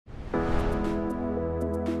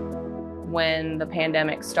when the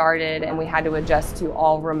pandemic started and we had to adjust to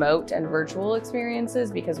all remote and virtual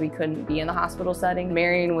experiences because we couldn't be in the hospital setting.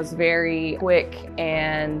 Marian was very quick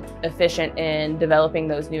and efficient in developing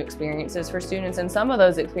those new experiences for students, and some of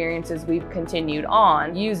those experiences we've continued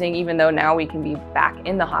on using even though now we can be back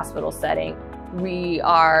in the hospital setting. We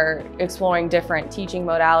are exploring different teaching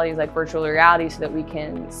modalities like virtual reality so that we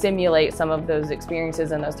can simulate some of those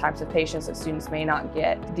experiences and those types of patients that students may not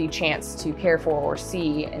get the chance to care for or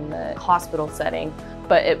see in the hospital setting,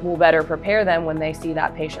 but it will better prepare them when they see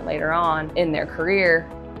that patient later on in their career.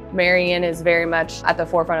 Marian is very much at the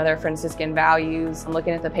forefront of their Franciscan values,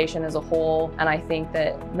 looking at the patient as a whole, and I think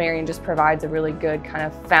that Marian just provides a really good kind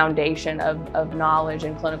of foundation of knowledge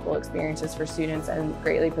and clinical experiences for students and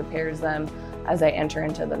greatly prepares them as they enter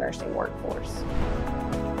into the nursing workforce.